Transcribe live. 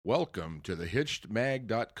Welcome to the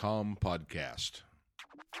HitchedMag.com podcast.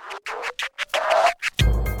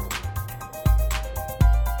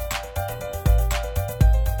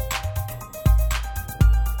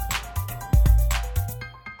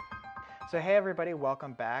 So hey everybody,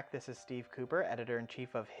 welcome back. This is Steve Cooper,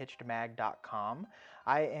 Editor-in-Chief of HitchedMag.com.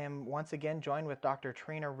 I am once again joined with Dr.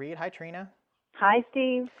 Trina Reed. Hi Trina. Hi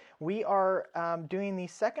Steve. We are doing the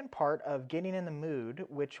second part of Getting in the Mood,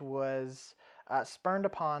 which was spurned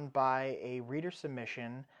upon by a reader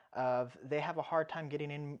submission of they have a hard time getting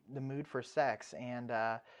in the mood for sex. And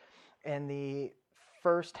in the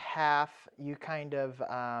first half, you kind of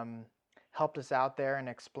helped us out there and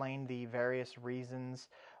explained the various reasons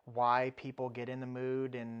why people get in the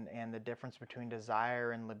mood and the difference between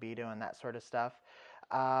desire and libido and that sort of stuff.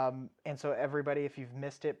 And so everybody, if you've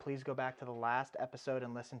missed it, please go back to the last episode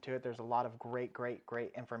and listen to it. There's a lot of great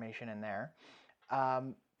information in there.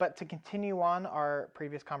 But to continue on our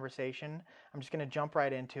previous conversation, I'm just going to jump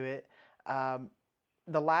right into it.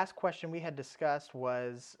 The last question we had discussed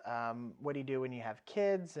was what do you do when you have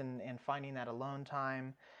kids and finding that alone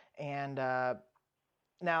time. And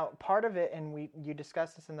now part of it, and you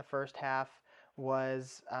discussed this in the first half,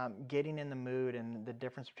 was getting in the mood and the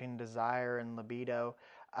difference between desire and libido.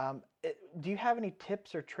 Do you have any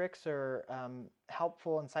tips or tricks or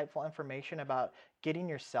helpful, insightful information about getting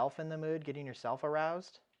yourself in the mood, getting yourself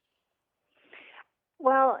aroused?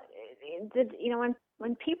 Well,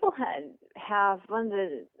 when people have one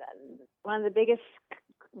of the biggest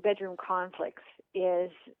bedroom conflicts is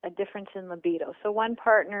a difference in libido. So one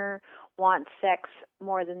partner wants sex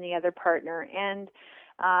more than the other partner, and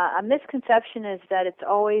a misconception is that it's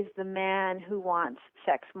always the man who wants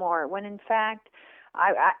sex more, when in fact,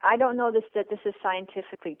 I don't know that this is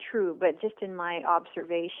scientifically true, but just in my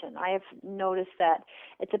observation, I have noticed that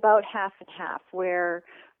it's about half and half, where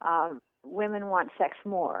women want sex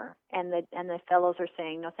more, and the fellows are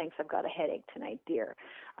saying, no thanks, I've got a headache tonight, dear,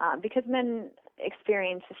 because men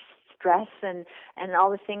experience stress and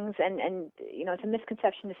all the things, and it's a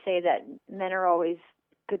misconception to say that men are always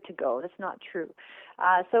good to go. That's not true.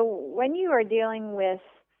 So when you are dealing with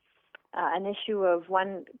an issue of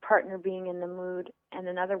one partner being in the mood and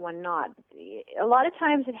another one not, a lot of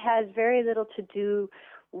times it has very little to do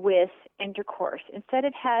with intercourse. Instead,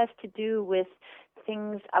 it has to do with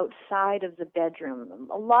things outside of the bedroom.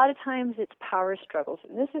 A lot of times it's power struggles,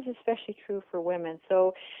 and this is especially true for women.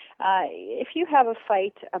 So if you have a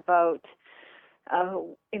fight about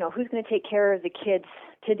who's going to take care of the kids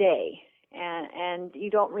today, and you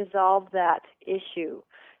don't resolve that issue,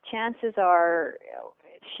 chances are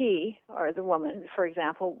she, or the woman, for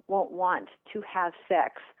example, won't want to have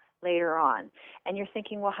sex later on. And you're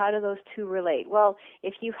thinking, well, how do those two relate? Well,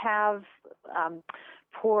 if you have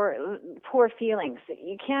poor feelings,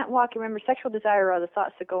 you can't remember, sexual desire are the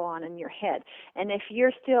thoughts that go on in your head. And if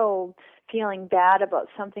you're still feeling bad about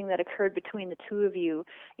something that occurred between the two of you,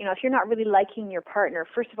 if you're not really liking your partner,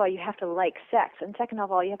 first of all, you have to like sex, and second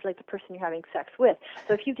of all, you have to like the person you're having sex with.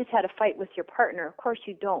 So if you just had a fight with your partner, of course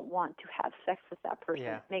you don't want to have sex with that person.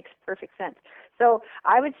 Yeah. It makes perfect sense. So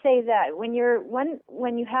I would say that when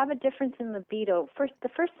you have a difference in libido, the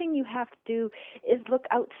first thing you have to do is look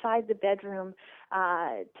outside the bedroom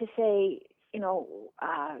to say,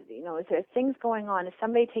 is there things going on? Is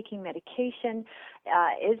somebody taking medication?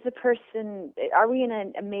 Are we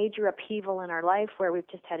in a major upheaval in our life where we've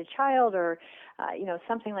just had a child, or,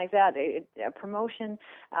 something like that, a promotion?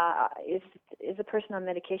 Is the person on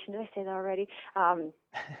medication? Did I say that already?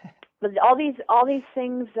 But all these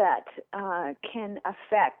things that can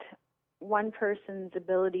affect one person's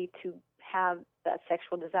ability to have that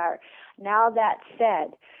sexual desire. Now that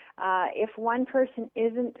said, if one person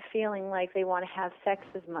isn't feeling like they want to have sex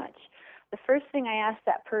as much, the first thing I ask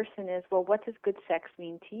that person is, well, what does good sex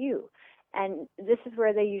mean to you? And this is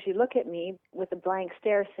where they usually look at me with a blank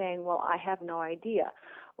stare saying, well, I have no idea.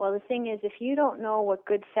 Well, the thing is, if you don't know what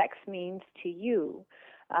good sex means to you,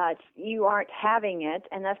 you aren't having it,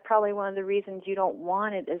 and that's probably one of the reasons you don't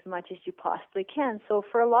want it as much as you possibly can. So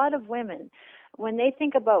for a lot of women, when they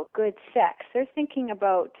think about good sex, they're thinking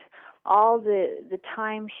about all the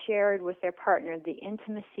time shared with their partner, the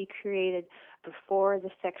intimacy created before the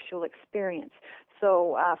sexual experience.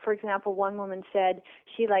 So, for example, one woman said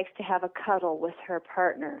she likes to have a cuddle with her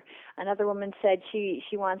partner. Another woman said she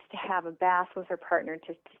wants to have a bath with her partner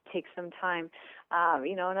to take some time.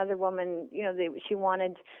 Another woman, she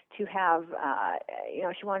wanted to have,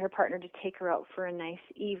 she wanted her partner to take her out for a nice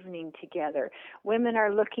evening together. Women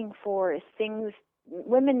are looking for things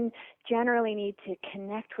women generally need to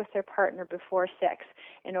connect with their partner before sex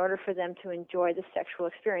in order for them to enjoy the sexual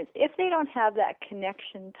experience. If they don't have that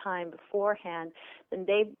connection time beforehand, then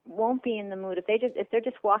they won't be in the mood. If they're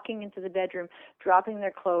just walking into the bedroom, dropping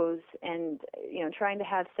their clothes, and trying to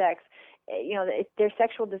have sex, their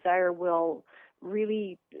sexual desire will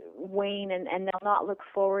really wane, and they'll not look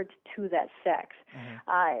forward to that sex.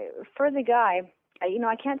 Mm-hmm. For the guy,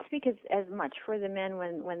 I can't speak as much for the men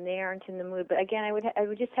when they aren't in the mood. But again, I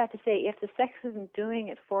would just have to say, if the sex isn't doing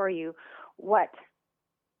it for you, what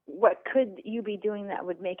could you be doing that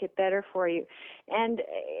would make it better for you? And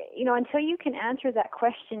until you can answer that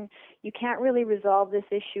question, you can't really resolve this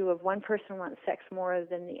issue of one person wants sex more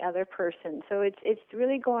than the other person. So it's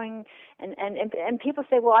really going and people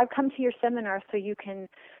say, well, I've come to your seminar so you can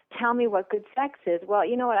tell me what good sex is. Well,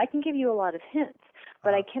 you know what? I can give you a lot of hints.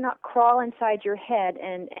 But I cannot crawl inside your head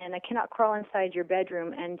and I cannot crawl inside your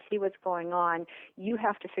bedroom and see what's going on. You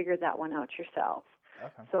have to figure that one out yourself.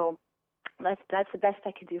 Okay. So that's the best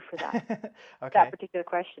I could do for that, okay. That particular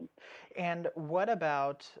question. And what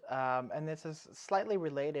about, and this is slightly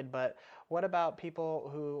related, but what about people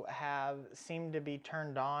who seem to be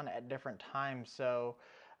turned on at different times? So,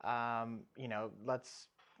 let's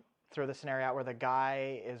throw the scenario out where the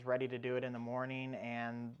guy is ready to do it in the morning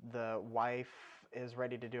and the wife is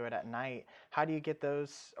ready to do it at night. How do you get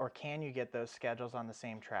those, or can you get those schedules on the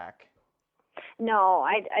same track? No,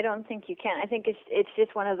 I don't think you can. I think it's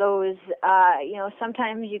just one of those,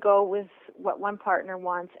 sometimes you go with what one partner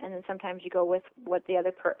wants, and then sometimes you go with what the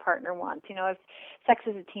other partner wants. If sex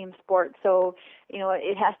is a team sport, so,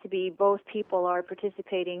 it has to be both people are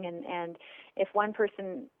participating, and if one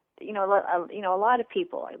person, a lot of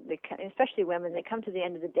people, especially women, they come to the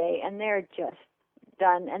end of the day and they're just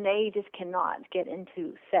done, and they just cannot get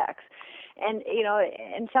into sex. And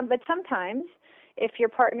but sometimes if your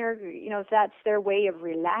partner, if that's their way of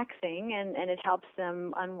relaxing and it helps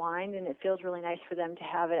them unwind and it feels really nice for them to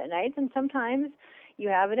have it at night, then sometimes you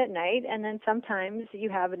have it at night, and then sometimes you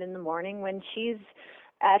have it in the morning when she's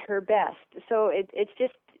at her best. So it's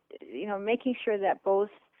just making sure that both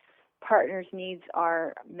partners' needs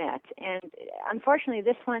are met. And unfortunately,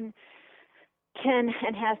 this one can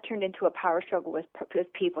and has turned into a power struggle with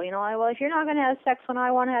people. Well, if you're not going to have sex when I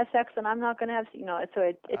want to have sex, then I'm not going to have. So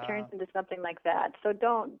it turns into something like that. So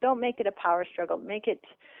don't make it a power struggle. Make it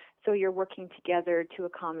so you're working together to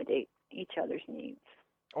accommodate each other's needs.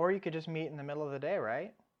 Or you could just meet in the middle of the day,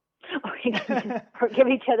 right? Or give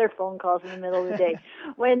each other phone calls in the middle of the day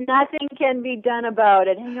when nothing can be done about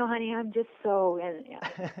it. Hey, honey, I'm just so yeah.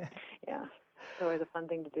 It's always a fun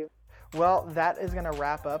thing to do. Well, that is going to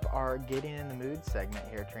wrap up our Getting in the Mood segment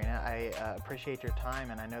here, Trina. I appreciate your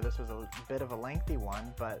time, and I know this was a bit of a lengthy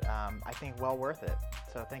one, but I think well worth it.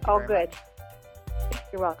 So thank you very much.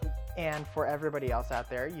 You're welcome. And for everybody else out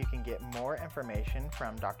there, you can get more information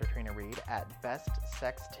from Dr. Trina Reed at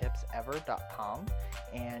bestsextipsever.com,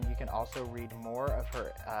 and you can also read more of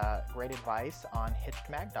her great advice on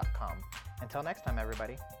hitchedmag.com. Until next time,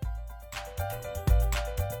 everybody.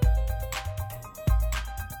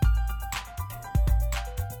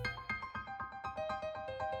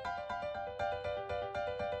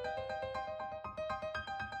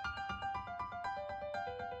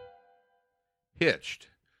 Hitched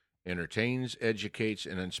entertains, educates,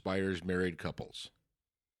 and inspires married couples.